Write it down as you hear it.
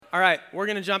All right, we're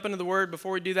going to jump into the Word.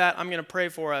 Before we do that, I'm going to pray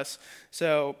for us.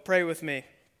 So pray with me.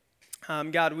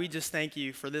 God, we just thank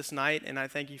you for this night, and I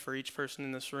thank you for each person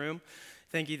in this room.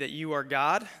 Thank you that you are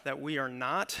God, that we are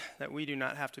not, that we do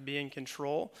not have to be in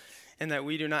control, and that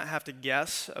we do not have to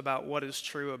guess about what is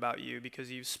true about you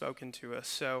because you've spoken to us.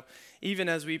 So even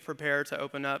as we prepare to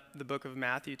open up the book of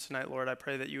Matthew tonight, Lord, I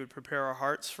pray that you would prepare our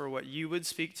hearts for what you would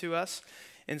speak to us.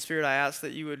 In Spirit, I ask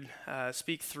that you would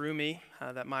speak through me,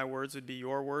 that my words would be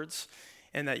your words,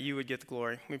 and that you would get the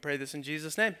glory. We pray this in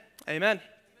Jesus' name. Amen.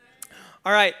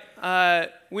 All right,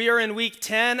 we are in week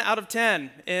 10 out of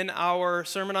 10 in our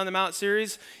Sermon on the Mount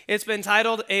series. It's been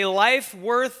titled, A Life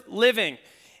Worth Living.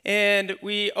 And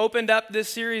we opened up this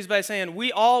series by saying,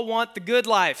 we all want the good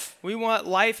life. We want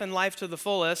life and life to the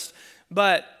fullest.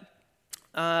 But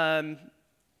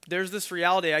there's this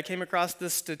reality. I came across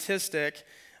this statistic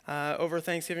over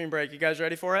Thanksgiving break. You guys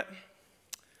ready for it?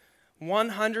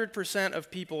 100%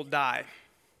 of people die.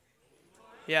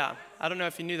 Yeah, I don't know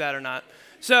if you knew that or not.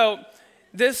 So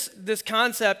this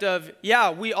concept of,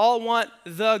 we all want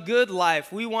the good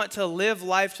life. We want to live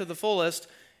life to the fullest.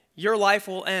 Your life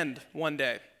will end one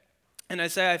day. And I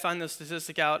say I find this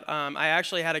statistic out. I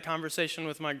actually had a conversation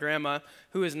with my grandma,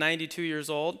 who is 92 years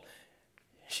old.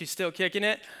 She's still kicking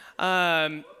it. So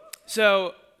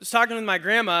I was talking with my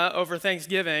grandma over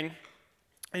Thanksgiving,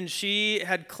 and she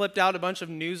had clipped out a bunch of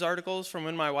news articles from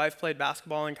when my wife played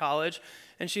basketball in college.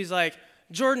 And she's like,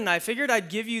 Jordan, I figured I'd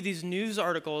give you these news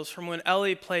articles from when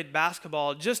Ellie played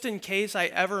basketball just in case I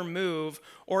ever move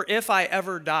or if I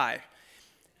ever die.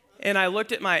 And I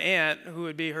looked at my aunt, who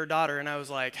would be her daughter, and I was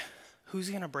like, who's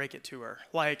going to break it to her?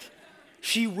 Like,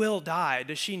 she will die.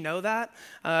 Does she know that?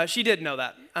 She did know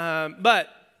that. But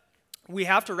we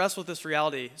have to wrestle with this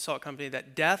reality, Salt Company,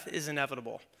 that death is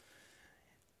inevitable.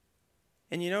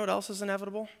 And you know what else is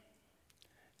inevitable?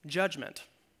 Judgment.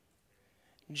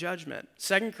 Judgment.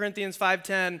 2 Corinthians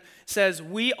 5:10 says,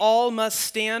 we all must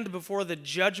stand before the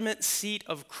judgment seat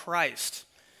of Christ.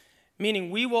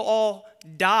 Meaning we will all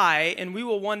die and we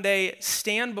will one day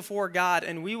stand before God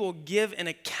and we will give an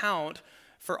account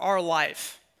for our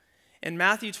life. And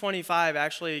Matthew 25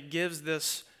 actually gives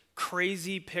this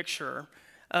crazy picture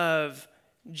of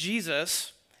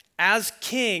Jesus as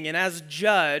king and as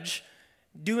judge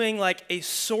doing like a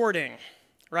sorting,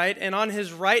 right? And on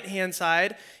his right-hand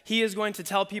side, he is going to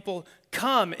tell people,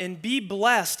 come and be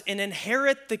blessed and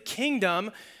inherit the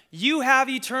kingdom. You have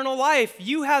eternal life.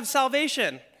 You have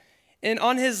salvation. And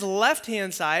on his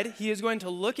left-hand side, he is going to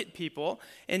look at people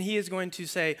and he is going to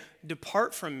say,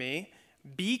 depart from me,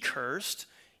 be cursed.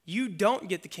 You don't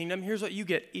get the kingdom. Here's what you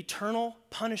get, eternal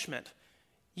punishment.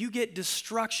 You get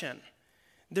destruction.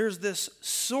 There's this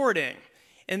sorting.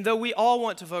 And though we all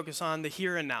want to focus on the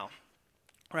here and now,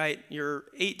 right? You're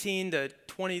 18 to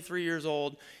 23 years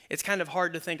old. It's kind of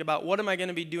hard to think about, what am I going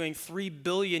to be doing 3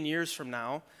 billion years from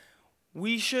now?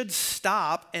 We should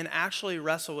stop and actually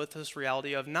wrestle with this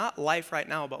reality of not life right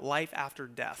now, but life after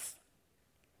death.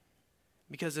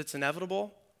 Because it's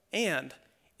inevitable and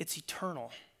it's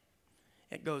eternal.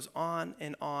 It goes on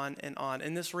and on and on.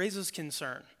 And this raises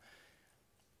concern.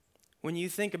 When you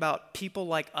think about people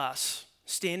like us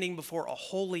standing before a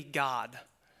holy God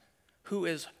who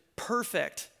is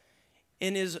perfect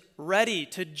and is ready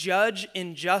to judge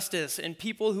injustice and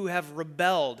people who have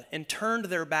rebelled and turned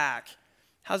their back,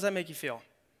 how does that make you feel?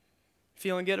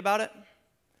 Feeling good about it?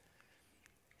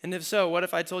 And if so, what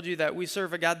if I told you that we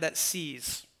serve a God that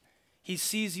sees? He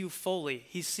sees you fully.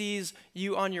 He sees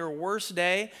you on your worst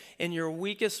day, in your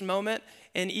weakest moment,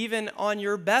 and even on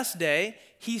your best day.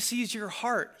 He sees your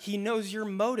heart. He knows your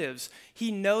motives.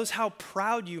 He knows how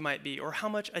proud you might be or how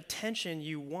much attention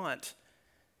you want.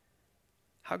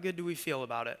 How good do we feel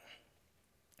about it?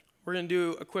 We're going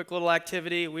to do a quick little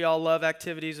activity. We all love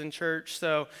activities in church,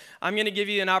 so I'm going to give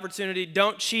you an opportunity.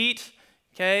 Don't cheat,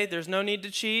 okay? There's no need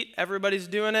to cheat. Everybody's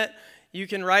doing it. You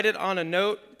can write it on a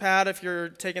notepad if you're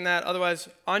taking that. Otherwise,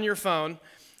 on your phone,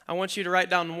 I want you to write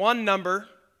down one number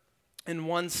in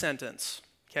one sentence,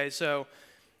 okay? So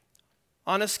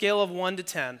on a scale of 1 to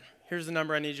 10, here's the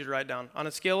number I need you to write down. On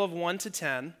a scale of 1 to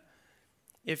 10,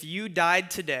 if you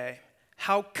died today,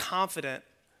 how confident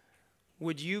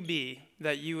would you be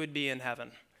that you would be in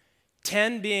heaven?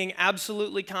 10 being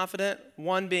absolutely confident,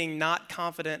 1 being not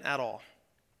confident at all.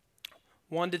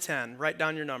 1 to 10, write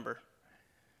down your number.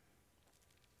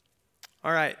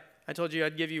 All right, I told you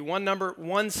I'd give you one number,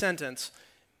 one sentence.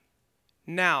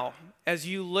 Now, as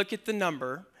you look at the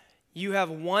number, you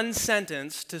have one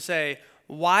sentence to say,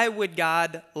 why would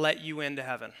God let you into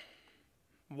heaven?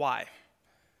 Why?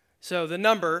 So the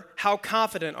number, how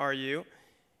confident are you?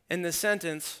 And the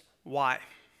sentence, why?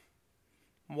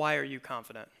 Why are you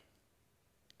confident?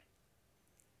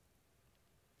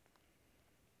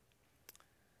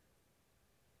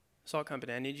 Salt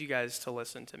Company, I need you guys to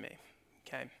listen to me,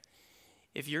 okay?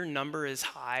 If your number is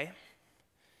high,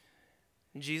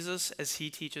 Jesus, as he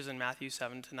teaches in Matthew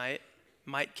 7 tonight,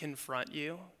 might confront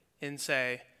you and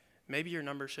say, maybe your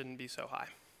number shouldn't be so high.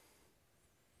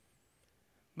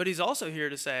 But he's also here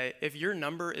to say, if your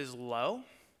number is low,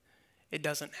 it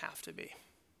doesn't have to be.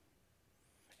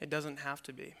 It doesn't have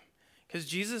to be. Because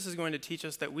Jesus is going to teach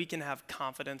us that we can have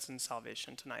confidence in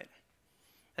salvation tonight.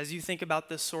 As you think about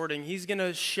this sorting, he's going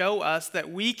to show us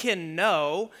that we can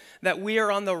know that we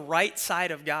are on the right side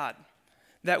of God.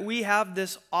 That we have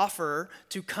this offer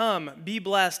to come, be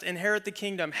blessed, inherit the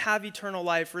kingdom, have eternal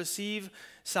life, receive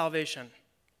salvation.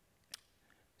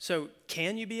 So,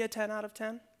 can you be a 10 out of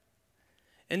 10?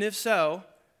 And if so,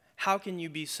 how can you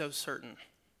be so certain?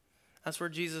 That's where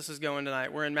Jesus is going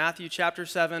tonight. We're in Matthew chapter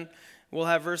 7. We'll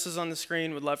have verses on the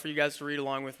screen. Would love for you guys to read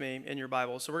along with me in your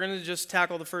Bible. So we're going to just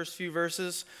tackle the first few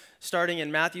verses, starting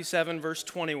in Matthew 7, verse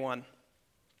 21.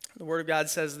 The Word of God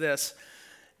says this,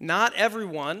 "Not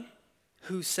everyone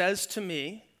who says to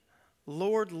me,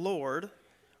 'Lord, Lord,'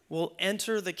 will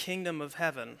enter the kingdom of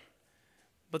heaven,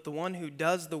 but the one who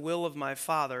does the will of my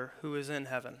Father who is in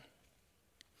heaven.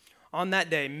 On that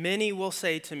day, many will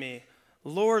say to me,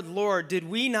 'Lord, Lord, did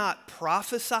we not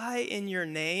prophesy in your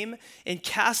name and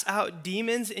cast out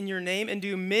demons in your name and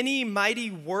do many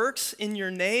mighty works in your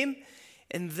name?'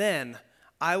 And then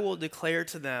I will declare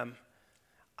to them,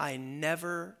 'I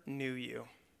never knew you.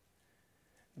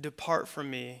 Depart from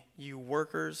me, you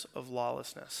workers of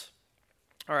lawlessness.'"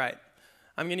 All right,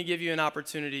 I'm going to give you an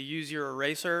opportunity. Use your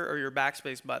eraser or your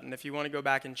backspace button if you want to go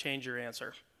back and change your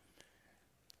answer.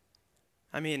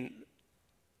 I mean,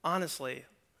 honestly,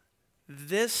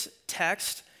 this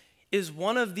text is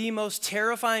one of the most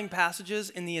terrifying passages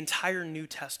in the entire New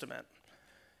Testament.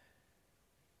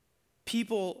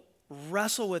 People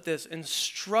wrestle with this and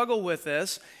struggle with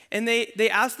this, and they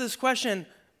ask this question,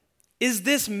 is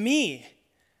this me?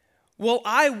 Will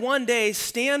I one day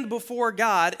stand before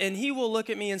God and he will look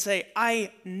at me and say,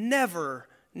 "I never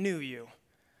knew you.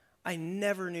 I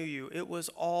never knew you. It was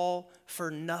all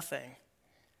for nothing."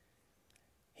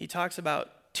 He talks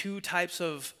about two types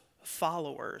of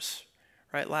followers,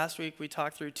 right? Last week we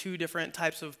talked through two different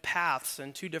types of paths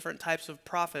and two different types of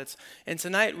prophets. And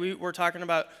tonight we're talking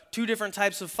about two different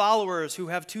types of followers who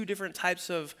have two different types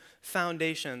of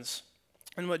foundations.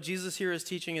 And what Jesus here is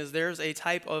teaching is there's a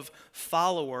type of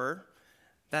follower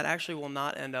that actually will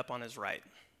not end up on his right.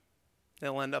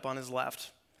 They'll end up on his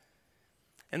left.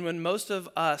 And when most of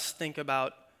us think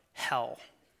about hell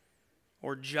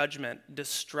or judgment,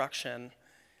 destruction,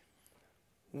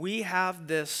 we have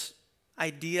this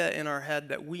idea in our head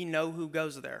that we know who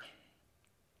goes there,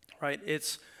 right?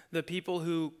 It's the people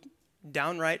who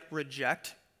downright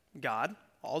reject God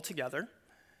altogether,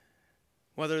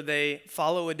 whether they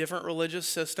follow a different religious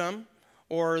system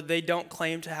or they don't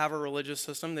claim to have a religious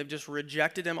system, they've just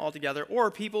rejected him altogether,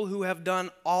 or people who have done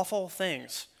awful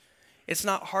things. It's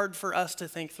not hard for us to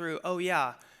think through, oh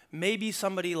yeah, maybe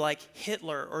somebody like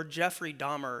Hitler or Jeffrey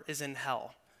Dahmer is in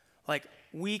hell. Like,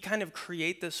 we kind of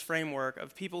create this framework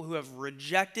of people who have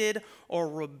rejected or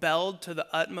rebelled to the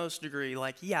utmost degree.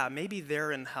 Like, yeah, maybe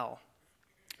they're in hell.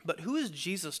 But who is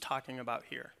Jesus talking about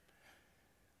here?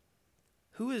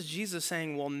 Who is Jesus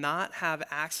saying will not have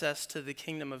access to the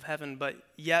kingdom of heaven, but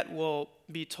yet will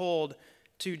be told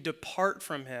to depart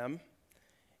from him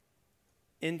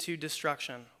into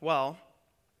destruction? Well,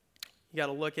 you got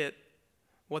to look at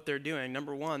what they're doing.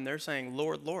 Number one, they're saying,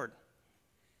 "Lord, Lord."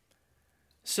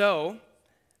 So,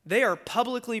 they are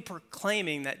publicly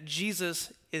proclaiming that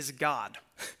Jesus is God.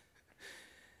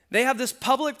 They have this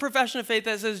public profession of faith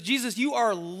that says, "Jesus, you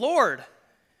are Lord.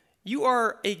 You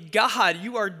are a God.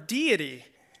 You are deity."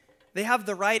 They have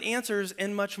the right answers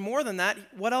and much more than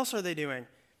that. What else are they doing? It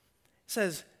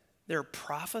says they're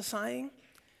prophesying,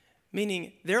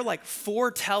 meaning they're like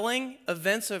foretelling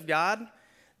events of God.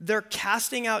 They're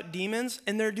casting out demons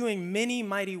and they're doing many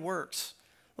mighty works,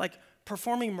 like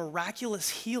performing miraculous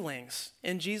healings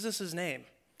in Jesus' name.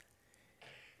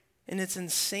 And it's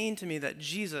insane to me that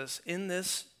Jesus, in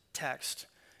this text,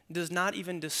 does not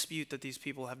even dispute that these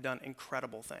people have done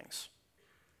incredible things.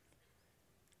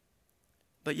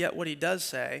 But yet what he does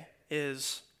say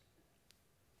is,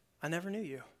 "I never knew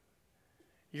you.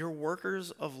 You're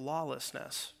workers of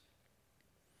lawlessness."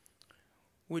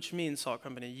 Which means, Salt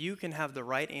Company, you can have the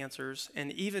right answers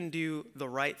and even do the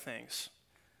right things.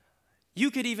 You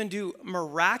could even do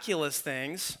miraculous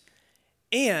things,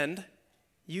 and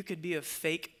you could be a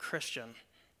fake Christian.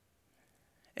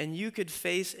 And you could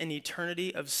face an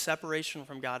eternity of separation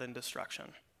from God and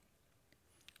destruction.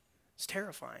 It's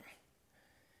terrifying.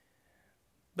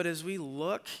 But as we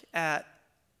look at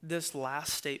this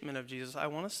last statement of Jesus, I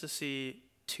want us to see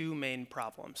two main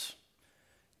problems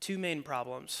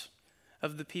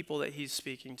of the people that he's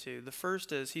speaking to. The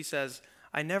first is he says,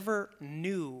 I never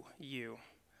knew you.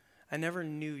 I never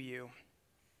knew you.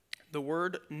 The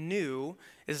word knew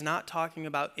is not talking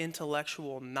about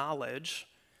intellectual knowledge.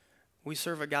 We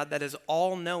serve a God that is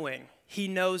all-knowing. He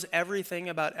knows everything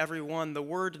about everyone. The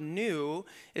word knew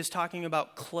is talking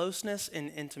about closeness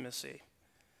and intimacy.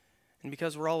 And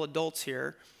because we're all adults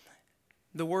here,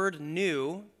 the word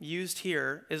knew used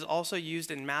here is also used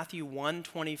in Matthew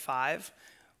 1:25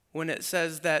 when it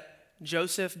says that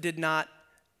Joseph did not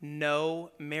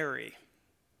know Mary.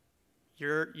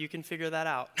 You can figure that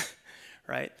out,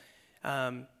 right?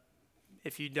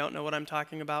 If you don't know what I'm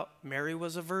talking about, Mary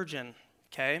was a virgin,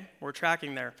 okay? We're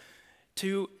tracking there.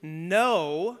 To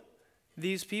know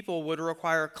these people would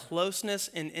require closeness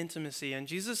and intimacy. And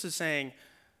Jesus is saying,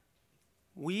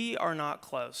 we are not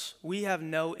close. We have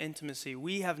no intimacy.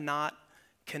 We have not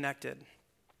connected.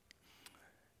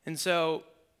 And so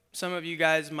some of you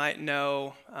guys might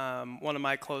know one of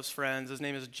my close friends. His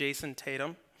name is Jason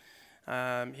Tatum.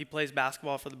 He plays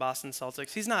basketball for the Boston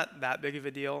Celtics. He's not that big of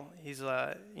a deal. He's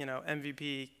a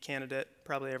MVP candidate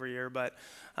probably every year. But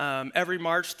every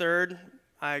March 3rd,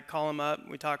 I call him up.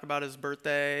 We talk about his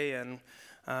birthday. And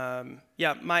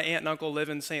my aunt and uncle live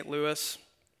in St. Louis,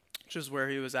 which is where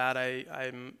he was at.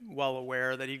 I'm well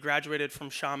aware that he graduated from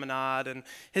Chaminade. And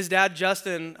his dad,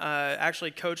 Justin,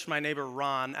 actually coached my neighbor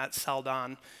Ron at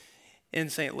Saldon in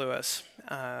St. Louis.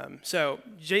 So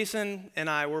Jason and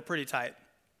I were pretty tight.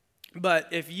 But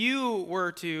if you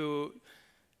were to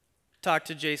talk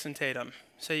to Jason Tatum,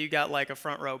 say you got like a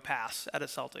front row pass at a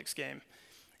Celtics game,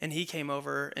 and he came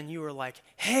over and you were like,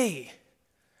 hey,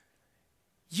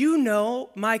 you know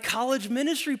my college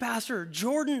ministry pastor,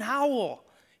 Jordan Howell.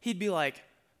 He'd be like,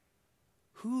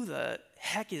 who the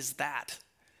heck is that?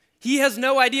 He has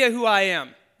no idea who I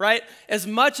am, right? As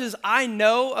much as I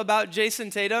know about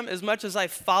Jason Tatum, as much as I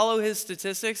follow his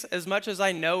statistics, as much as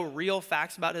I know real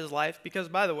facts about his life, because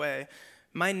by the way,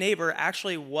 my neighbor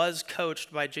actually was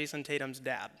coached by Jason Tatum's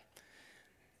dad.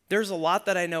 There's a lot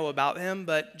that I know about him,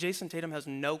 but Jason Tatum has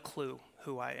no clue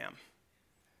who I am.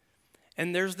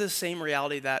 And there's this same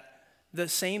reality that the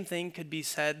same thing could be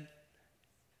said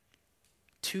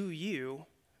to you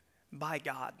by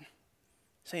God,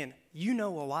 saying, you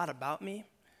know a lot about me.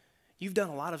 You've done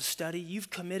a lot of study. You've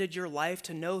committed your life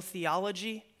to know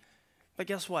theology. But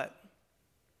guess what?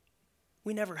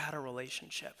 We never had a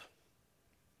relationship.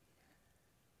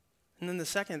 And then the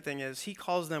second thing is he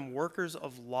calls them workers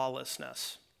of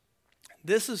lawlessness.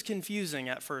 This is confusing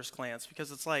at first glance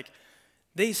because it's like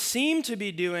they seem to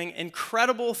be doing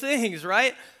incredible things,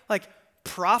 right? Like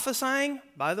prophesying,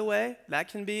 by the way, that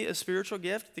can be a spiritual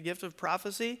gift, the gift of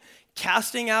prophecy.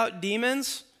 Casting out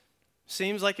demons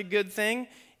seems like a good thing.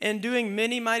 And doing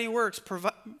many mighty works,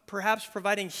 perhaps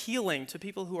providing healing to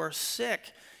people who are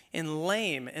sick and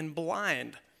lame and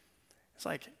blind. It's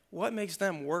like, what makes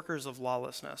them workers of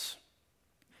lawlessness?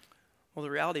 Well, the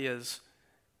reality is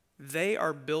they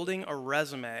are building a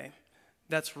resume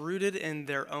that's rooted in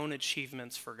their own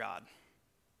achievements for God.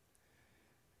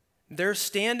 They're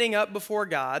standing up before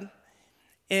God,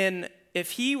 and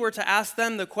if he were to ask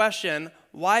them the question,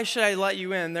 why should I let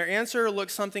you in? Their answer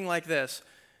looks something like this.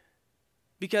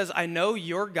 Because I know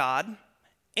you're God,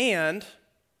 and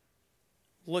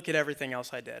look at everything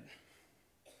else I did.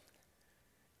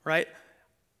 Right?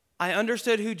 I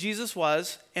understood who Jesus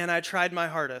was, and I tried my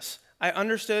hardest. I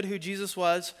understood who Jesus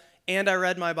was, and I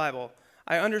read my Bible.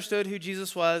 I understood who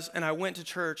Jesus was, and I went to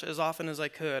church as often as I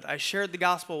could. I shared the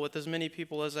gospel with as many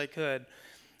people as I could.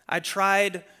 I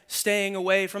tried staying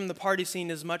away from the party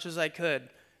scene as much as I could.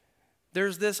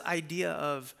 There's this idea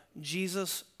of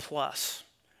Jesus plus,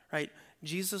 right?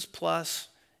 Jesus plus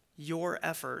your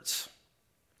efforts.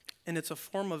 And it's a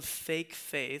form of fake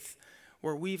faith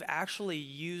where we've actually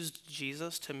used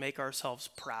Jesus to make ourselves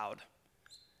proud.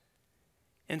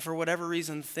 And for whatever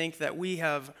reason, think that we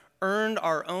have earned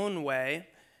our own way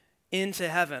into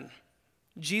heaven.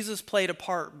 Jesus played a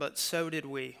part, but so did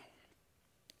we.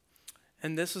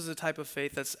 And this is a type of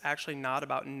faith that's actually not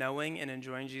about knowing and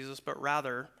enjoying Jesus, but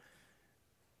rather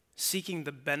seeking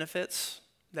the benefits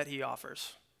that he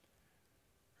offers.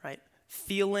 Right?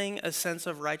 Feeling a sense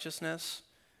of righteousness,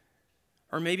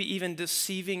 or maybe even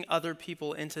deceiving other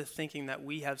people into thinking that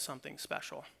we have something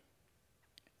special.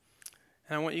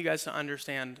 And I want you guys to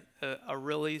understand a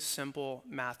really simple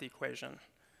math equation.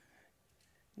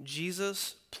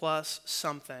 Jesus plus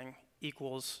something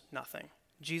equals nothing.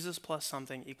 Jesus plus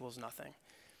something equals nothing.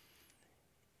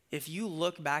 If you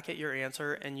look back at your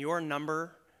answer and your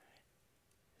number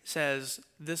says,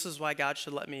 this is why God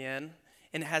should let me in,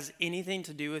 and it has anything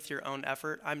to do with your own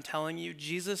effort, I'm telling you,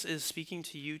 Jesus is speaking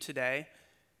to you today.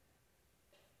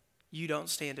 You don't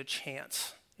stand a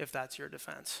chance if that's your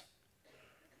defense.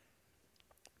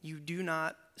 You do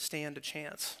not stand a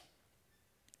chance.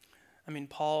 I mean,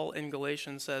 Paul in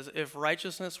Galatians says, if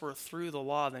righteousness were through the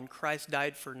law, then Christ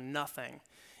died for nothing.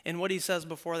 And what he says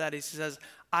before that, he says,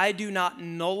 I do not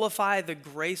nullify the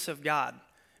grace of God.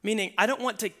 Meaning, I don't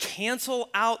want to cancel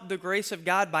out the grace of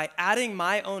God by adding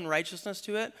my own righteousness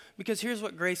to it, because here's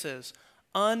what grace is: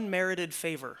 unmerited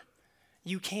favor.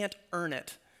 You can't earn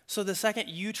it. So the second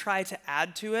you try to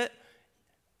add to it,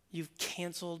 you've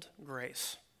canceled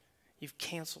grace. You've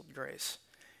canceled grace.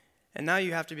 And now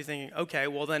you have to be thinking, okay,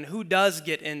 well then who does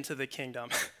get into the kingdom?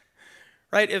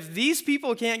 Right? If these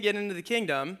people can't get into the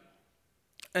kingdom,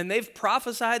 and they've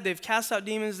prophesied, they've cast out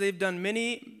demons, they've done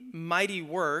many mighty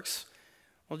works,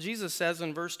 well, Jesus says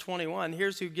in verse 21,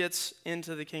 here's who gets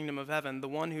into the kingdom of heaven: the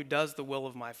one who does the will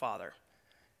of my Father.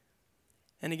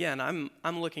 And again,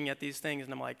 I'm looking at these things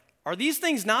and I'm like, are these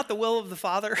things not the will of the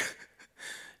Father?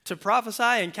 To prophesy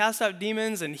and cast out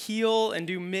demons and heal and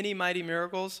do many mighty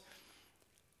miracles?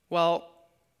 Well,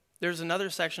 there's another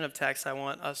section of text I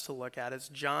want us to look at. It's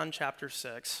John chapter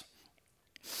 6,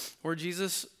 where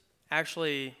Jesus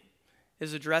actually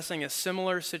is addressing a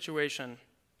similar situation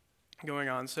going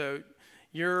on. So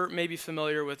you're maybe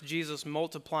familiar with Jesus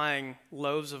multiplying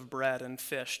loaves of bread and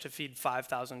fish to feed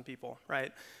 5,000 people,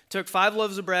 right? Took 5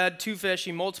 loaves of bread, 2 fish,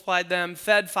 he multiplied them,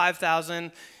 fed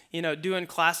 5,000, doing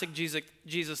classic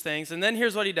Jesus things. And then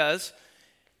here's what he does.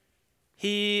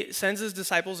 He sends his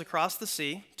disciples across the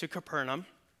sea to Capernaum,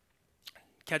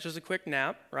 catches a quick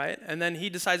nap, right? And then he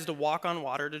decides to walk on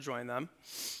water to join them.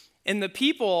 And the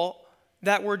people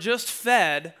that were just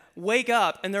fed wake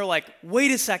up and they're like,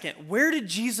 wait a second, where did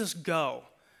Jesus go?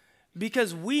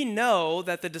 Because we know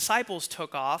that the disciples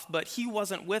took off, but he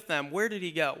wasn't with them. Where did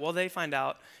he go? Well, they find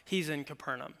out he's in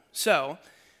Capernaum. So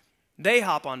they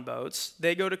hop on boats,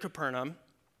 they go to Capernaum,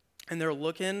 and they're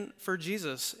looking for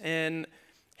Jesus. And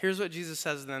here's what Jesus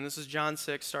says to them. This is John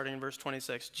 6, starting in verse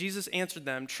 26. Jesus answered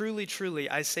them, truly, truly,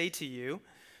 I say to you,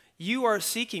 you are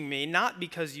seeking me not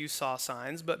because you saw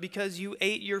signs, but because you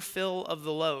ate your fill of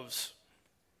the loaves.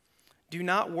 Do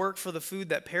not work for the food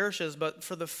that perishes, but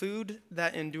for the food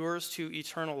that endures to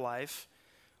eternal life,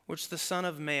 which the Son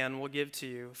of Man will give to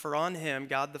you. For on him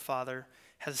God the Father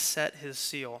has set his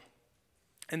seal.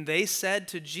 And they said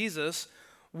to Jesus,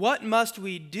 what must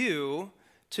we do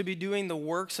to be doing the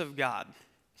works of God?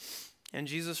 And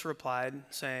Jesus replied,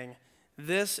 saying,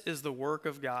 this is the work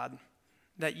of God,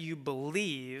 that you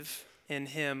believe in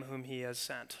him whom he has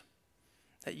sent.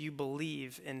 That you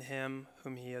believe in him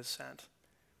whom he has sent.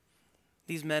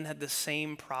 These men had the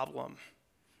same problem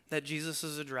that Jesus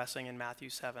is addressing in Matthew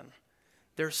 7.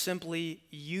 They're simply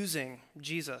using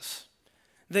Jesus.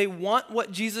 They want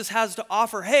what Jesus has to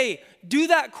offer. Hey, do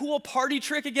that cool party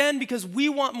trick again because we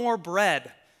want more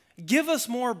bread. Give us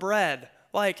more bread.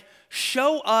 Like,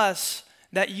 show us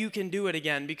that you can do it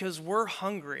again because we're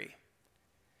hungry.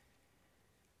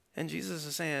 And Jesus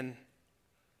is saying,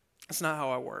 that's not how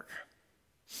I work.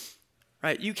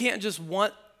 Right? You can't just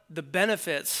want the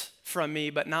benefits from me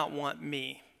but not want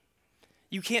me.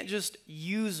 You can't just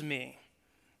use me.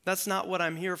 That's not what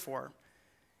I'm here for.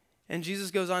 And Jesus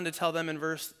goes on to tell them in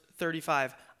verse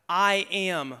 35, I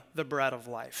am the bread of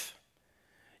life.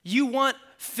 You want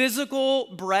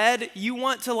physical bread? You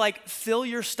want to fill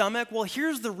your stomach? Well,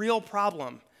 here's the real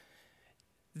problem.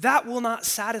 That will not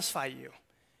satisfy you.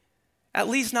 At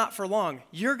least not for long.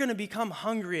 You're going to become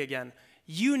hungry again.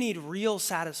 You need real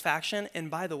satisfaction.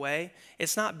 And by the way,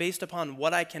 it's not based upon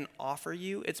what I can offer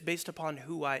you. It's based upon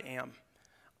who I am.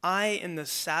 I am the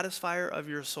satisfier of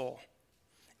your soul.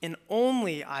 And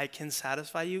only I can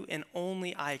satisfy you, and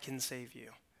only I can save you.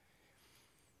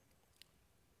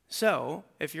 So,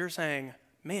 if you're saying,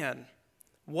 man,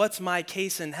 what's my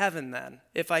case in heaven then?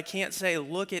 If I can't say,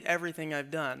 look at everything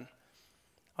I've done,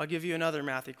 I'll give you another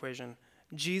math equation.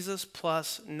 Jesus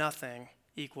plus nothing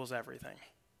equals everything.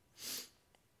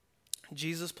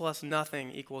 Jesus plus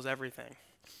nothing equals everything.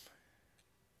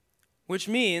 Which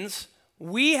means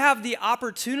we have the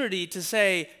opportunity to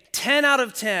say 10 out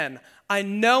of 10, I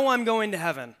know I'm going to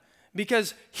heaven.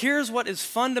 Because here's what is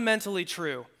fundamentally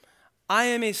true. I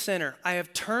am a sinner. I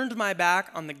have turned my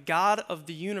back on the God of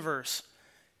the universe.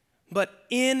 But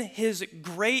in his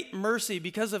great mercy,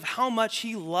 because of how much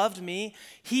he loved me,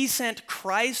 he sent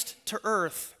Christ to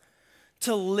earth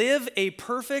to live a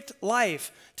perfect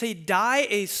life, to die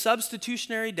a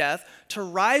substitutionary death, to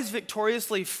rise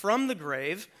victoriously from the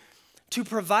grave, to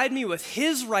provide me with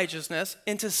his righteousness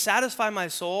and to satisfy my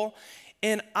soul.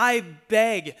 And I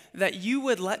beg that you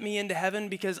would let me into heaven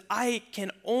because I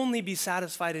can only be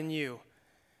satisfied in you.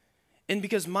 And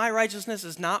because my righteousness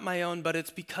is not my own, but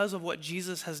it's because of what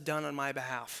Jesus has done on my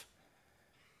behalf.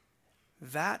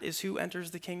 That is who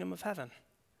enters the kingdom of heaven.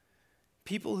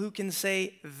 People who can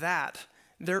say that.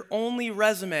 Their only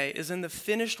resume is in the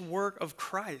finished work of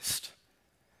Christ.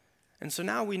 And so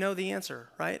now we know the answer,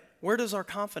 right? Where does our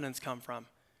confidence come from?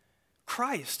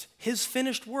 Christ, his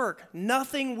finished work,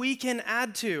 nothing we can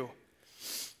add to.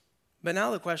 But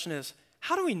now the question is,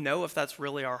 how do we know if that's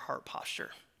really our heart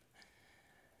posture?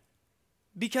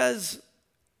 Because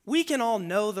we can all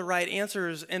know the right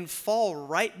answers and fall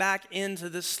right back into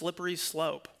this slippery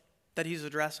slope that he's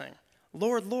addressing.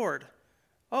 Lord, Lord,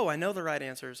 oh, I know the right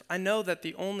answers. I know that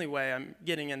the only way I'm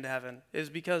getting into heaven is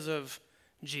because of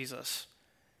Jesus.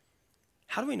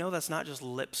 How do we know that's not just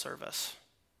lip service?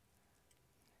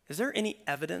 Is there any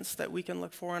evidence that we can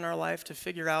look for in our life to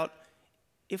figure out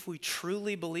if we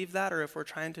truly believe that or if we're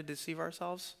trying to deceive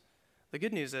ourselves? The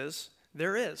good news is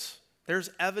there is. There's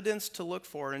evidence to look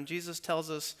for, and Jesus tells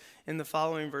us in the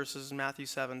following verses in Matthew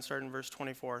 7, starting in verse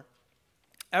 24.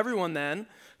 Everyone then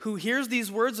who hears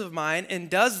these words of mine and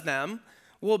does them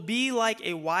will be like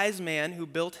a wise man who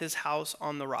built his house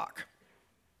on the rock.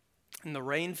 And the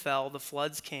rain fell, the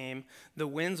floods came, the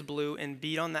winds blew and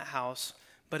beat on that house,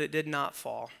 but it did not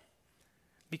fall,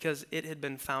 because it had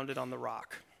been founded on the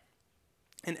rock.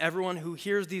 And everyone who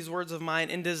hears these words of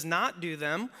mine and does not do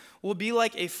them will be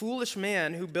like a foolish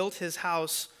man who built his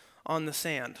house on the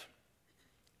sand.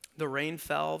 The rain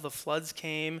fell, the floods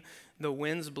came, the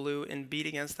winds blew and beat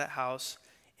against that house,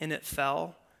 and it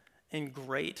fell, and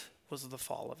great was the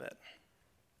fall of it.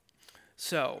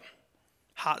 So,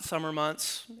 hot summer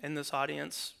months in this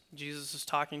audience, Jesus is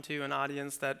talking to an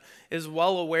audience that is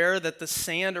well aware that the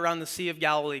sand around the Sea of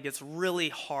Galilee gets really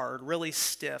hard, really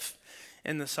stiff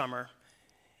in the summer.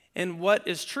 And what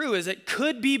is true is it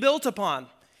could be built upon.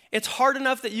 It's hard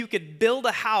enough that you could build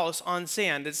a house on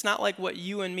sand. It's not like what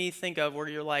you and me think of where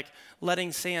you're like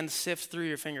letting sand sift through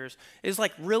your fingers. It's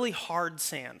like really hard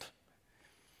sand.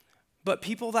 But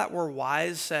people that were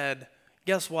wise said,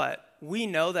 guess what? We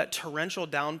know that torrential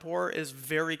downpour is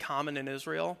very common in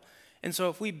Israel. And so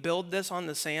if we build this on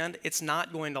the sand, it's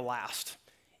not going to last.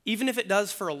 Even if it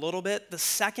does for a little bit, the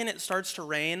second it starts to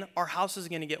rain, our house is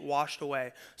going to get washed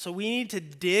away. So we need to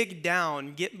dig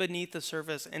down, get beneath the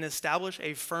surface, and establish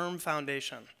a firm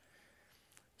foundation.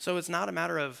 So it's not a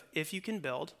matter of if you can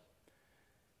build,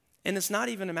 and it's not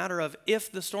even a matter of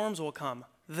if the storms will come.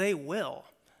 They will.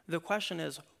 The question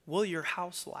is, will your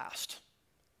house last?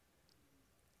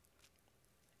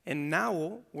 And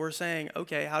now we're saying,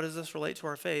 okay, how does this relate to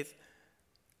our faith?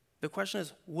 The question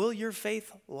is, will your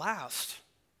faith last?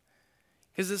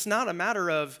 Because it's not a matter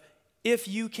of if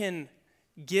you can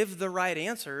give the right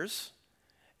answers.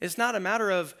 It's not a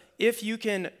matter of if you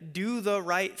can do the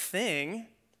right thing.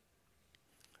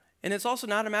 And it's also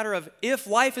not a matter of if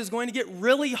life is going to get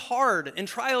really hard and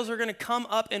trials are going to come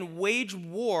up and wage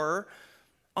war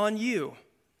on you.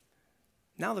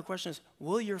 Now the question is,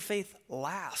 will your faith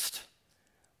last?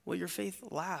 Will your faith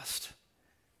last?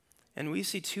 And we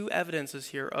see two evidences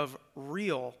here of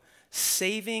real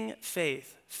saving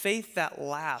faith, faith that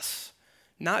lasts,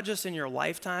 not just in your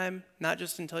lifetime, not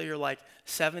just until you're like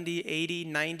 70, 80,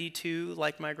 92,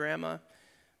 like my grandma,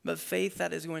 but faith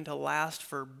that is going to last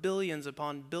for billions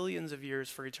upon billions of years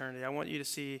for eternity. I want you to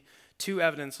see two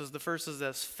evidences. The first is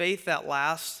this: faith that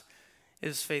lasts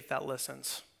is faith that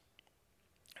listens.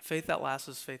 Faith that lasts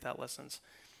is faith that listens.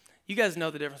 You guys know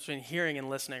the difference between hearing and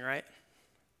listening, right?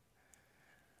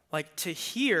 Like, to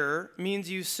hear means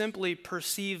you simply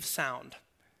perceive sound.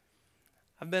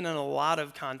 I've been in a lot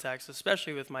of contexts,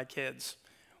 especially with my kids,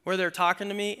 where they're talking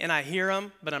to me and I hear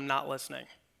them, but I'm not listening,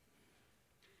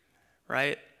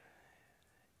 right?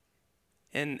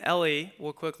 And Ellie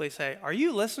will quickly say, "Are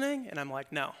you listening?" And I'm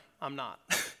like, "No, I'm not."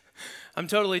 I'm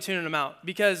totally tuning them out,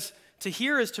 because to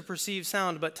hear is to perceive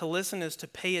sound, but to listen is to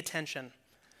pay attention.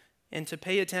 And to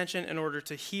pay attention in order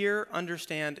to hear,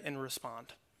 understand, and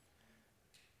respond.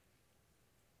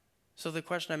 So the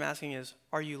question I'm asking is,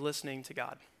 are you listening to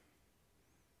God?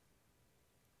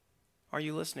 Are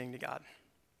you listening to God?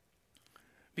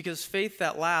 Because faith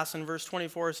that lasts, in verse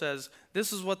 24 says,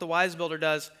 this is what the wise builder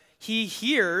does. He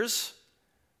hears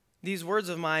these words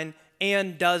of mine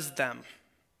and does them.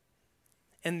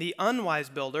 And the unwise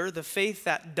builder, the faith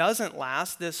that doesn't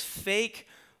last, this fake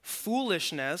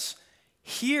foolishness,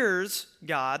 hears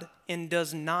God and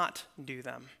does not do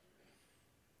them.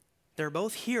 They're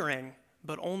both hearing,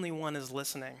 but only one is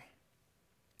listening.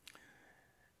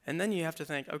 And then you have to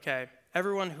think, okay,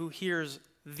 everyone who hears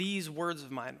these words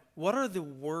of mine. What are the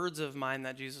words of mine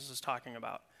that Jesus is talking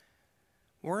about?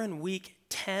 We're in week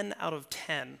 10 out of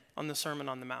 10 on the Sermon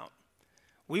on the Mount.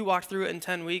 We walked through it in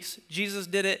 10 weeks. Jesus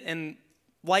did it in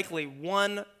likely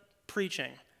one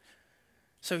preaching.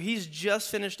 So he's just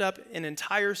finished up an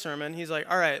entire sermon. He's like,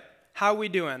 all right, how are we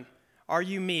doing? Are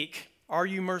you meek? Are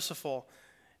you merciful?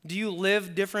 Do you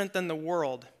live different than the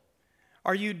world?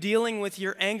 Are you dealing with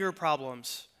your anger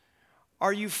problems?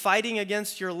 Are you fighting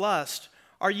against your lust?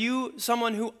 Are you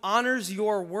someone who honors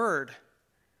your word?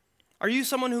 Are you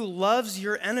someone who loves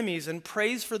your enemies and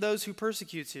prays for those who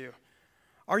persecute you?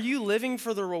 Are you living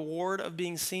for the reward of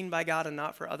being seen by God and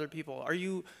not for other people? Are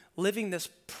you living this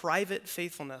private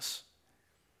faithfulness?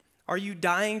 Are you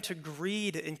dying to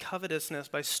greed and covetousness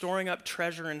by storing up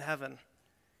treasure in heaven?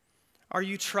 Are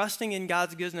you trusting in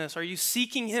God's goodness? Are you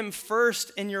seeking him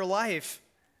first in your life?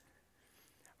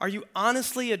 Are you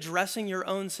honestly addressing your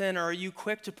own sin, or are you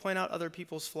quick to point out other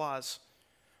people's flaws?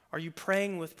 Are you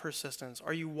praying with persistence?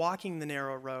 Are you walking the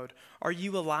narrow road? Are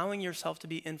you allowing yourself to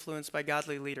be influenced by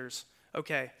godly leaders?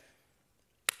 Okay,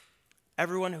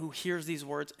 everyone who hears these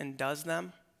words and does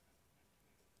them,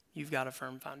 you've got a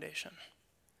firm foundation.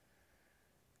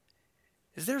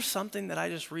 Is there something that I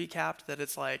just recapped that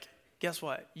it's like, guess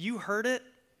what? You heard it,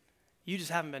 you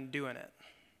just haven't been doing it.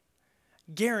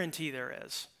 Guarantee there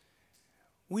is.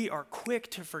 We are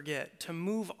quick to forget, to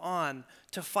move on,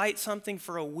 to fight something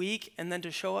for a week, and then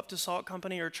to show up to Salt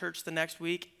Company or church the next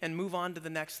week and move on to the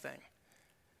next thing.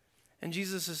 And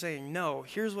Jesus is saying, no,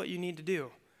 here's what you need to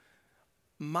do.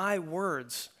 My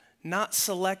words, not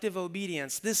selective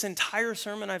obedience. This entire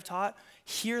sermon I've taught,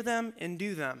 hear them and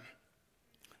do them.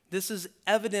 This is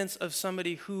evidence of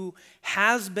somebody who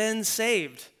has been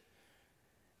saved.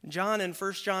 John in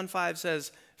 1 John 5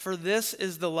 says, "For this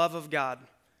is the love of God,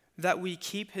 that we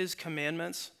keep his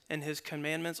commandments, and his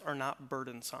commandments are not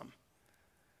burdensome."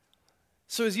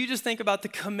 So as you just think about the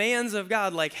commands of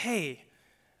God, like, hey,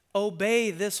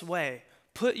 obey this way,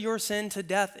 put your sin to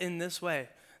death in this way,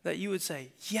 that you would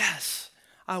say, yes,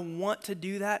 I want to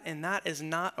do that, and that is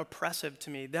not oppressive to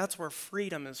me. That's where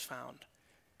freedom is found.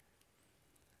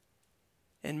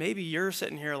 And maybe you're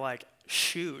sitting here like,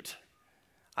 shoot,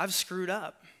 I've screwed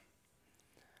up.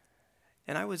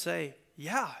 And I would say,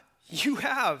 yeah, you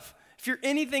have. If you're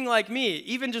anything like me,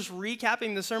 even just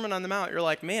recapping the Sermon on the Mount, you're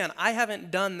like, man, I haven't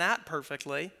done that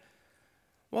perfectly.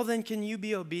 Well, then can you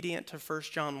be obedient to 1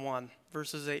 John 1,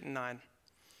 verses 8 and 9?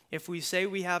 If we say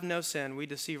we have no sin, we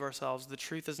deceive ourselves. The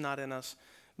truth is not in us.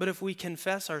 But if we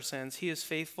confess our sins, he is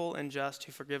faithful and just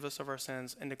to forgive us of our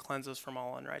sins and to cleanse us from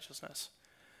all unrighteousness.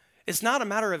 It's not a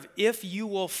matter of if you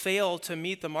will fail to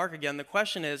meet the mark again. The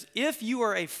question is, if you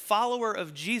are a follower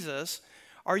of Jesus,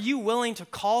 are you willing to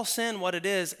call sin what it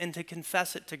is and to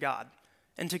confess it to God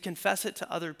and to confess it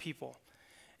to other people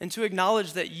and to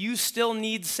acknowledge that you still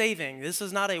need saving? This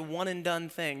is not a one and done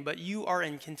thing, but you are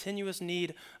in continuous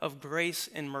need of grace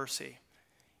and mercy.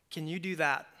 Can you do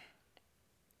that?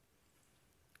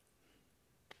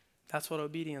 That's what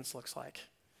obedience looks like.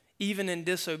 Even in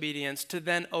disobedience, to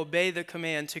then obey the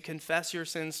command to confess your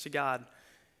sins to God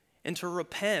and to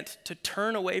repent, to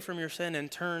turn away from your sin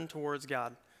and turn towards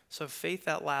God. So faith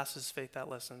that lasts is faith that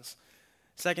listens.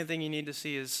 Second thing you need to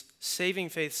see is saving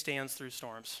faith stands through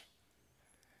storms.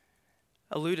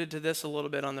 Alluded to this a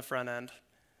little bit on the front end.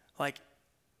 Like,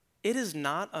 it is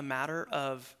not a matter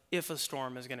of if a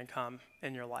storm is going to come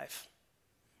in your life.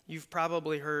 You've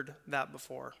probably heard that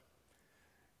before.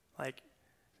 Like,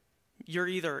 you're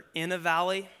either in a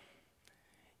valley,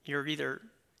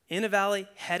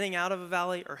 heading out of a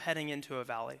valley, or heading into a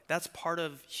valley. That's part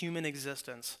of human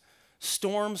existence.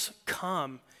 Storms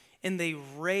come, and they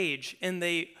rage, and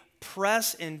they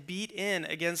press and beat in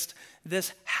against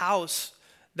this house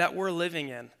that we're living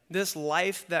in, this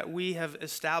life that we have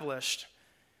established.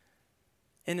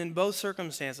 And in both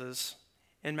circumstances,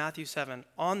 in Matthew 7,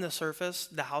 on the surface,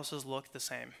 the houses look the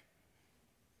same.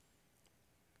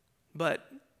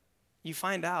 But you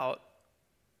find out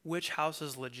which house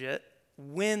is legit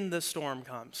when the storm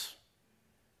comes.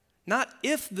 Not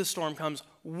if the storm comes.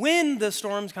 When the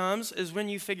storm comes is when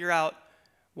you figure out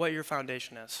what your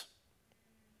foundation is.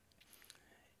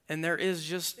 And there is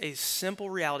just a simple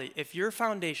reality. If your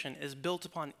foundation is built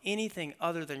upon anything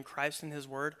other than Christ and his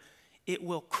word, it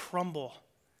will crumble.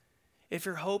 If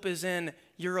your hope is in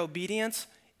your obedience,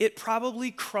 it probably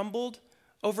crumbled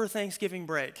over Thanksgiving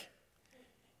break.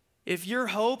 If your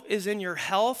hope is in your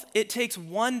health, it takes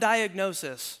one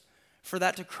diagnosis for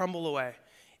that to crumble away.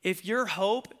 If your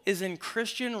hope is in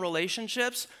Christian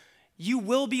relationships, you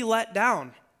will be let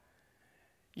down.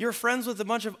 You're friends with a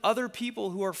bunch of other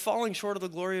people who are falling short of the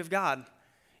glory of God.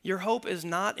 Your hope is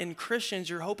not in Christians,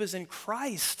 your hope is in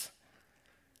Christ.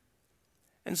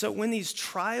 And so when these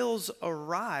trials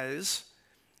arise,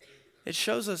 it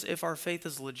shows us if our faith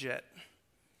is legit.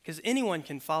 Because anyone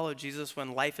can follow Jesus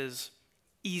when life is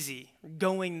easy,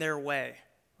 going their way,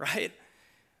 right?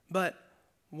 But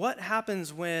what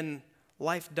happens when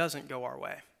life doesn't go our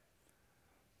way?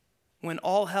 When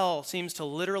all hell seems to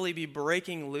literally be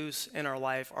breaking loose in our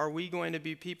life, are we going to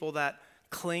be people that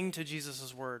cling to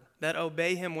Jesus' word, that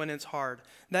obey him when it's hard,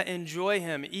 that enjoy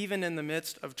him even in the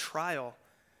midst of trial?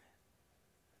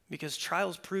 Because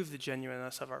trials prove the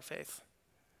genuineness of our faith.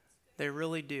 They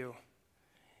really do.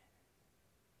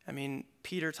 I mean,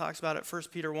 Peter talks about it, 1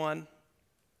 Peter 1.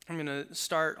 I'm going to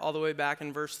start all the way back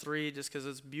in verse 3 just because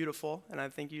it's beautiful and I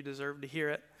think you deserve to hear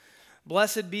it.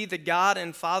 Blessed be the God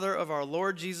and Father of our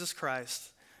Lord Jesus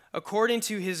Christ. According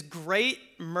to his great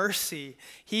mercy,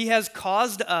 he has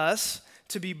caused us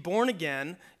to be born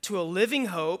again to a living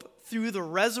hope through the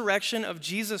resurrection of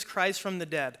Jesus Christ from the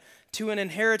dead, to an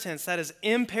inheritance that is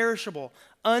imperishable,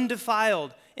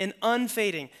 undefiled, and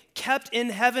unfading, kept in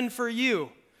heaven for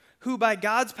you, who by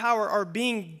God's power are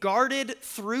being guarded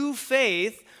through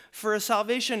faith for a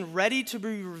salvation ready to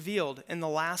be revealed in the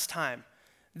last time.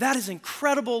 That is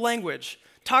incredible language.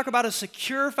 Talk about a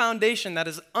secure foundation that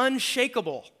is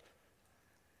unshakable.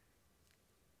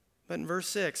 But in verse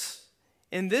 6,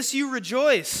 in this you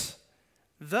rejoice,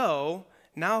 though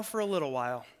now for a little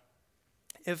while,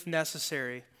 if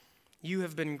necessary, you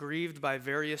have been grieved by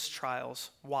various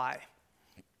trials. Why?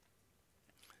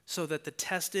 So that the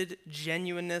tested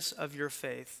genuineness of your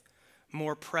faith,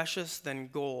 more precious than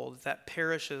gold that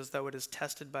perishes though it is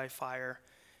tested by fire,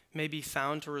 may be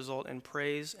found to result in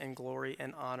praise and glory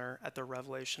and honor at the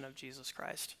revelation of Jesus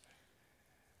Christ.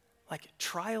 Like,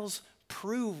 trials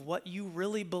prove what you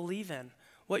really believe in,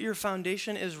 what your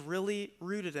foundation is really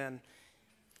rooted in.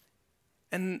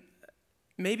 And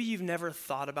maybe you've never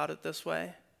thought about it this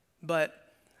way,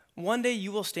 but one day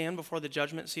you will stand before the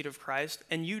judgment seat of Christ,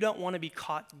 and you don't want to be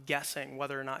caught guessing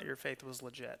whether or not your faith was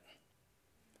legit.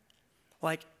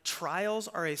 Like, trials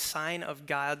are a sign of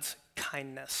God's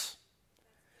kindness.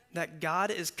 That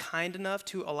God is kind enough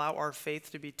to allow our faith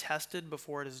to be tested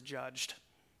before it is judged.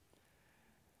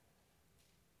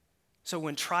 So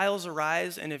when trials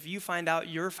arise, and if you find out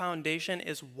your foundation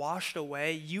is washed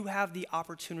away, you have the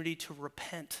opportunity to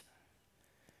repent,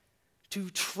 to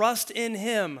trust in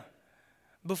him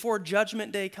before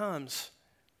judgment day comes.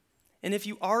 And if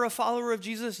you are a follower of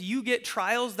Jesus, you get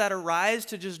trials that arise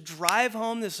to just drive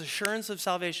home this assurance of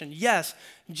salvation. Yes,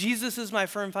 Jesus is my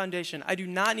firm foundation. I do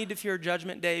not need to fear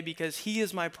judgment day because he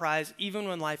is my prize even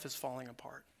when life is falling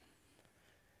apart.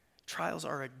 Trials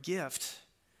are a gift.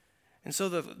 And so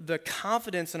the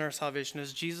confidence in our salvation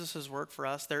is Jesus' work for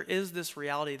us. There is this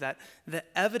reality that the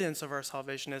evidence of our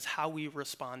salvation is how we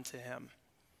respond to him.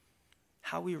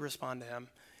 How we respond to him.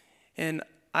 And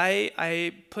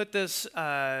I put this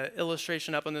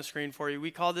illustration up on the screen for you.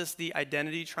 We call this the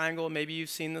identity triangle. Maybe you've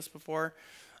seen this before.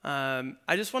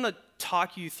 I just want to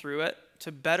talk you through it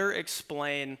to better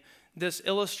explain this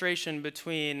illustration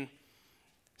between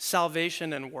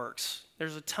salvation and works.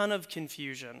 There's a ton of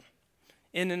confusion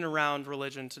in and around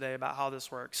religion today about how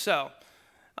this works. So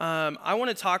I want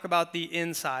to talk about the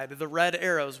inside, the red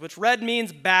arrows, which red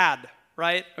means bad,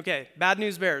 right? Okay, bad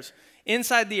news bears.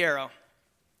 Inside the arrow.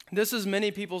 This is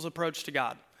many people's approach to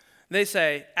God. They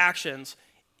say, actions.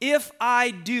 If I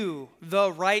do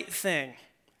the right thing,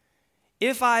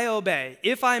 if I obey,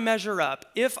 if I measure up,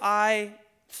 if I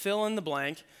fill in the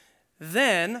blank,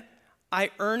 then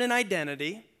I earn an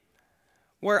identity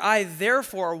where I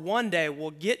therefore one day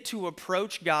will get to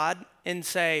approach God and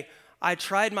say, I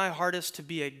tried my hardest to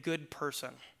be a good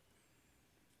person.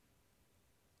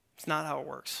 It's not how it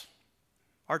works.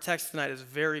 Our text tonight is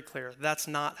very clear. That's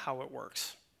not how it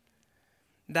works.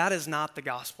 That is not the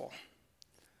gospel.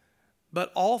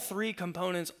 But all three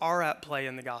components are at play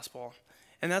in the gospel.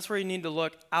 And that's where you need to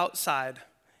look outside.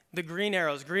 The green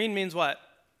arrows. Green means what?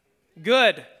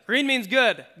 Good. Green means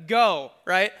good. Go,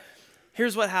 right?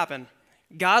 Here's what happened.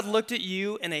 God looked at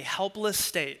you in a helpless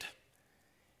state.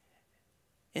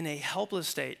 In a helpless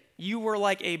state. You were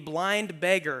like a blind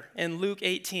beggar in Luke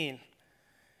 18.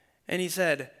 And he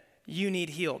said, you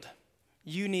need healed.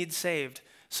 You need saved.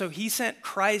 So he sent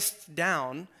Christ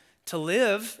down to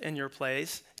live in your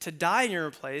place, to die in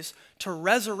your place, to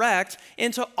resurrect,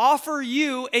 and to offer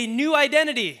you a new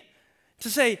identity. To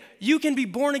say, you can be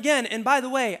born again, and by the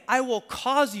way, I will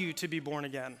cause you to be born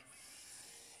again.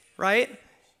 Right?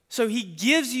 So he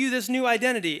gives you this new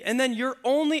identity, and then your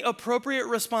only appropriate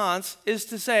response is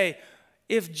to say,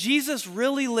 if Jesus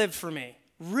really lived for me,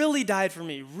 really died for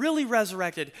me, really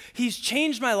resurrected. He's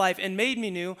changed my life and made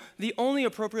me new. The only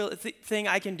appropriate thing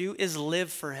I can do is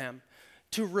live for him,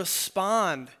 to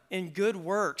respond in good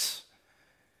works.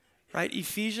 Right?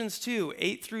 Ephesians 2,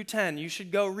 8 through 10. You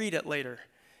should go read it later.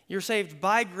 You're saved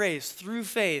by grace through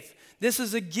faith. This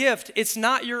is a gift. It's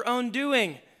not your own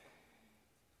doing.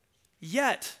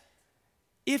 Yet,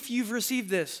 if you've received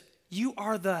this, you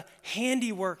are the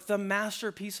handiwork, the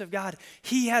masterpiece of God.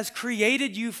 He has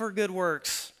created you for good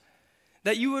works,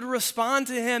 that you would respond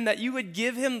to him, that you would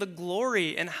give him the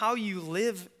glory in how you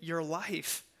live your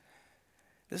life.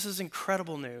 This is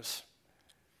incredible news.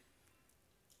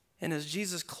 And as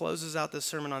Jesus closes out this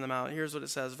Sermon on the Mount, here's what it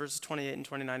says, verses 28 and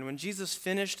 29. When Jesus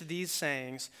finished these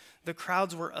sayings, the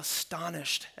crowds were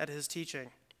astonished at his teaching.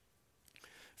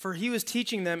 For he was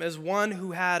teaching them as one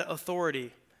who had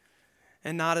authority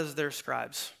and not as their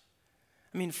scribes.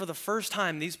 I mean, for the first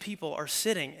time, these people are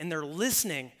sitting and they're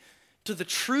listening to the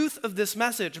truth of this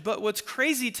message. But what's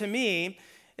crazy to me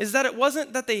is that it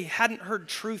wasn't that they hadn't heard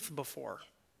truth before.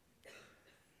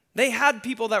 They had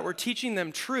people that were teaching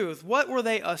them truth. What were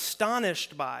they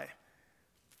astonished by?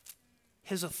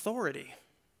 His authority.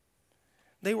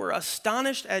 They were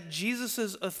astonished at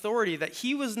Jesus' authority, that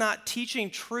he was not teaching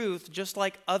truth just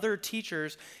like other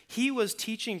teachers. He was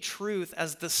teaching truth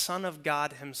as the Son of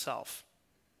God himself.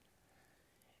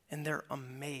 And they're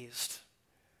amazed.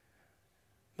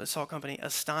 But Salt Company,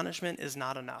 astonishment is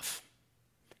not enough.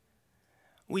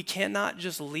 We cannot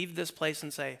just leave this place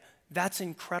and say, that's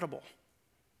incredible.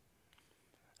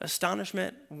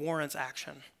 Astonishment warrants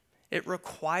action. It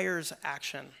requires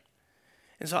action.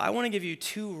 And so I want to give you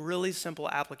two really simple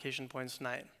application points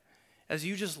tonight as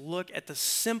you just look at the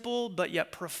simple but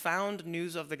yet profound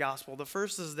news of the gospel. The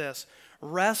first is this: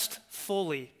 rest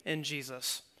fully in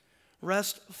Jesus.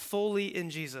 Rest fully in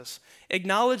Jesus.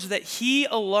 Acknowledge that he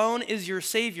alone is your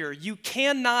Savior. You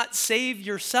cannot save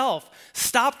yourself.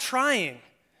 Stop trying.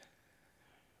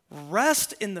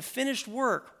 Rest in the finished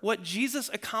work. What Jesus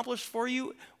accomplished for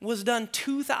you was done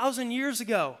 2,000 years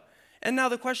ago. And now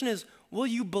the question is, will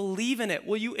you believe in it?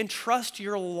 Will you entrust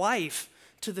your life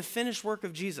to the finished work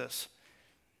of Jesus?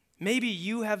 Maybe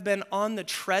you have been on the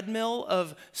treadmill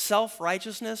of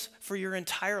self-righteousness for your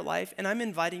entire life, and I'm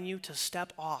inviting you to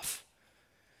step off.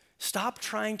 Stop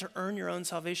trying to earn your own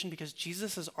salvation because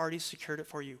Jesus has already secured it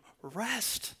for you.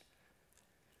 Rest.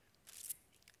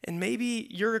 And maybe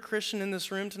you're a Christian in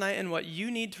this room tonight, and what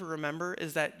you need to remember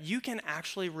is that you can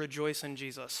actually rejoice in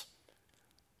Jesus.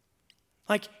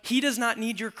 Like, he does not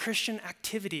need your Christian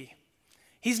activity.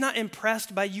 He's not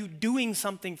impressed by you doing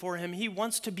something for him. He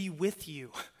wants to be with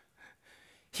you.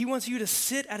 He wants you to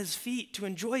sit at his feet, to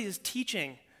enjoy his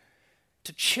teaching,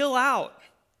 to chill out.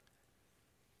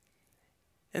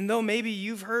 And though maybe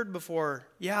you've heard before,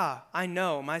 yeah, I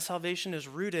know, my salvation is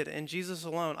rooted in Jesus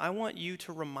alone, I want you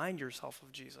to remind yourself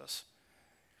of Jesus.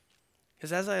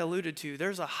 Because as I alluded to,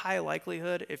 there's a high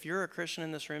likelihood, if you're a Christian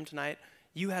in this room tonight,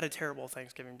 you had a terrible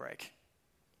Thanksgiving break.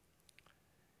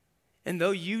 And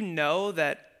though you know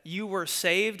that you were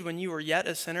saved when you were yet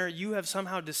a sinner, you have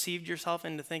somehow deceived yourself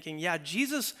into thinking, yeah,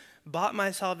 Jesus bought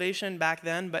my salvation back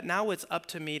then, but now it's up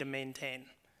to me to maintain.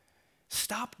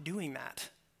 Stop doing that.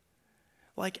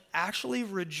 Like, actually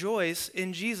rejoice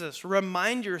in Jesus.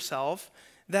 Remind yourself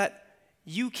that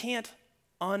you can't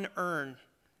unearn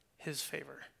his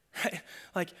favor. Right?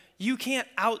 Like, you can't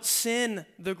out-sin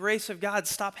the grace of God.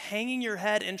 Stop hanging your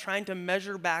head and trying to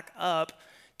measure back up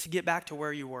to get back to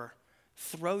where you were.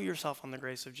 Throw yourself on the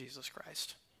grace of Jesus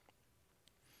Christ.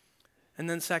 And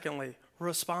then secondly,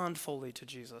 respond fully to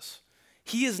Jesus.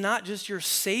 He is not just your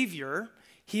Savior,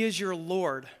 he is your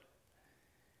Lord.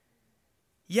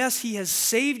 Yes, he has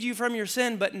saved you from your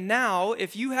sin, but now,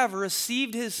 if you have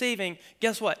received his saving,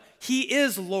 guess what? He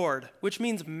is Lord, which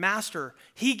means master.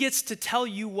 He gets to tell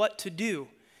you what to do.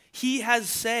 He has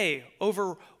say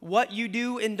over what you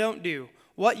do and don't do,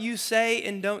 what you say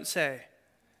and don't say.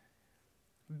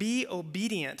 Be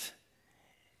obedient.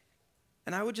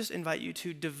 And I would just invite you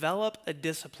to develop a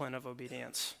discipline of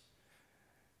obedience.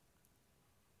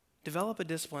 Develop a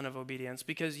discipline of obedience,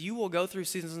 because you will go through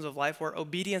seasons of life where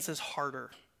obedience is harder.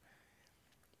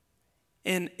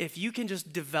 And if you can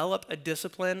just develop a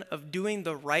discipline of doing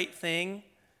the right thing,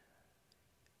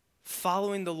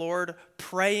 following the Lord,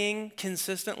 praying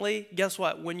consistently, guess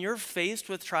what? When you're faced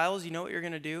with trials, you know what you're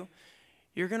going to do?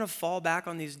 You're going to fall back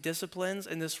on these disciplines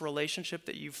and this relationship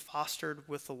that you've fostered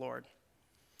with the Lord.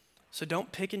 So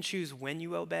don't pick and choose when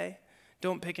you obey.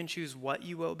 Don't pick and choose what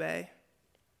you obey.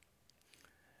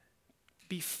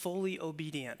 Be fully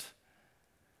obedient.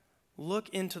 Look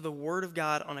into the Word of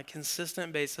God on a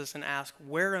consistent basis and ask,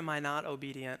 where am I not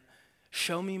obedient?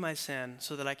 Show me my sin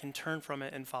so that I can turn from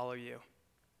it and follow you.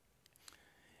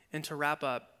 And to wrap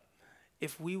up,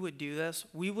 if we would do this,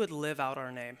 we would live out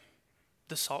our name,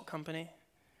 the Salt Company,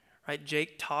 right?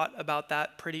 Jake taught about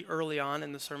that pretty early on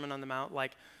in the Sermon on the Mount.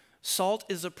 Like, salt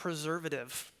is a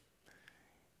preservative.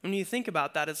 When you think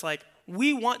about that, it's like,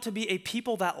 we want to be a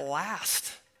people that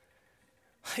last.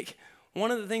 Like,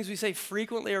 one of the things we say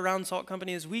frequently around Salt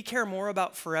Company is we care more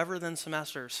about forever than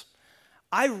semesters.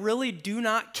 I really do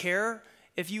not care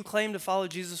if you claim to follow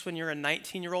Jesus when you're a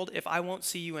 19-year-old if I won't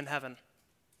see you in heaven.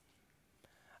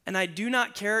 And I do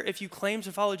not care if you claim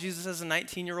to follow Jesus as a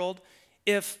 19-year-old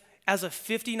if as a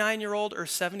 59-year-old or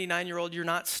 79-year-old you're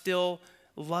not still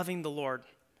loving the Lord.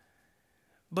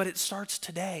 But it starts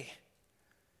today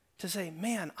to say,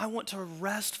 man, I want to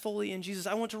rest fully in Jesus.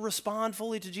 I want to respond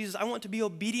fully to Jesus. I want to be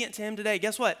obedient to him today.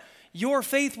 Guess what? Your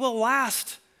faith will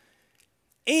last.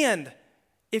 And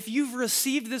if you've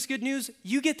received this good news,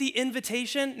 you get the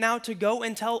invitation now to go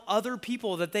and tell other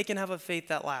people that they can have a faith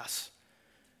that lasts.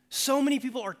 So many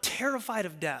people are terrified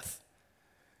of death,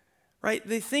 right?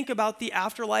 They think about the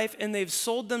afterlife and they've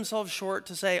sold themselves short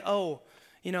to say, oh,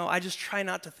 I just try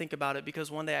not to think about it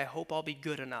because one day I hope I'll be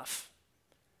good enough.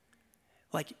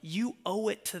 Like, you owe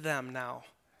it to them now.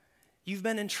 You've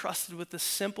been entrusted with the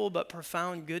simple but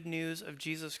profound good news of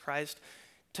Jesus Christ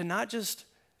to not just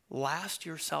last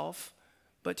yourself,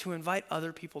 but to invite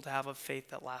other people to have a faith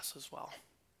that lasts as well.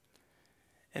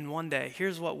 And one day,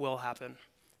 here's what will happen.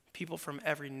 People from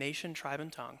every nation, tribe,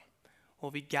 and tongue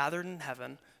will be gathered in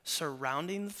heaven,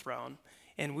 surrounding the throne,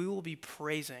 and we will be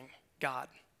praising God.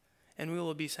 And we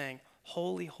will be saying,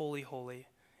 holy, holy, holy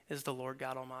is the Lord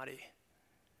God Almighty,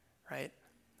 right?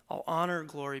 All honor,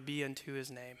 glory be unto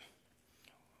his name.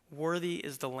 Worthy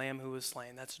is the Lamb who was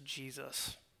slain. That's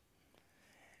Jesus.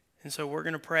 And so we're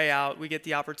going to pray out. We get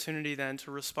the opportunity then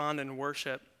to respond in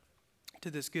worship to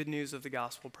this good news of the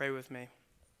gospel. Pray with me.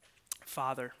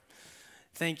 Father,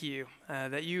 thank you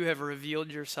that you have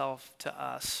revealed yourself to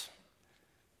us.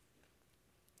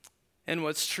 And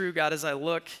what's true, God, as I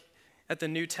look at the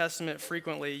New Testament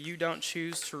frequently, you don't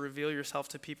choose to reveal yourself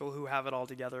to people who have it all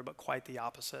together, but quite the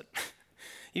opposite.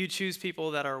 You choose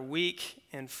people that are weak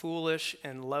and foolish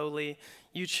and lowly.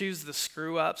 You choose the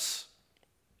screw-ups.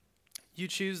 You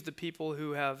choose the people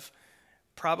who have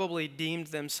probably deemed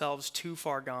themselves too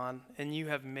far gone, and you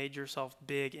have made yourself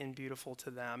big and beautiful to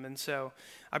them. And so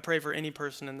I pray for any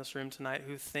person in this room tonight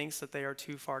who thinks that they are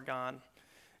too far gone.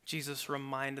 Jesus,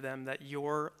 remind them that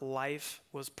your life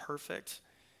was perfect.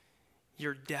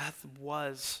 Your death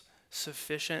was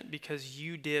sufficient because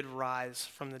you did rise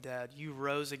from the dead. You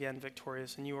rose again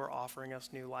victorious, and you are offering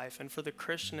us new life. And for the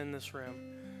Christian in this room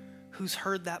who's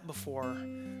heard that before,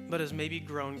 but has maybe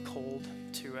grown cold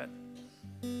to it,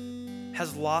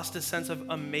 has lost a sense of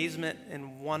amazement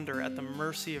and wonder at the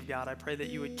mercy of God, I pray that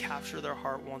you would capture their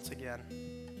heart once again.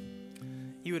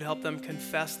 You would help them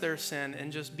confess their sin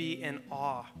and just be in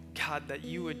awe, God, that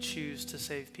you would choose to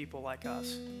save people like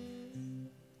us.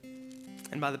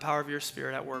 And by the power of your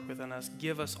Spirit at work within us,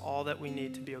 give us all that we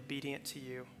need to be obedient to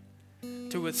you,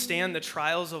 to withstand the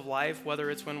trials of life, whether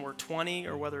it's when we're 20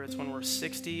 or whether it's when we're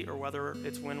 60 or whether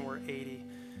it's when we're 80,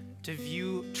 to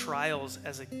view trials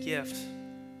as a gift,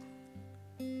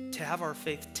 to have our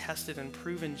faith tested and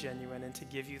proven genuine, and to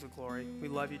give you the glory. We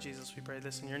love you, Jesus. We pray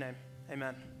this in your name.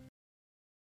 Amen.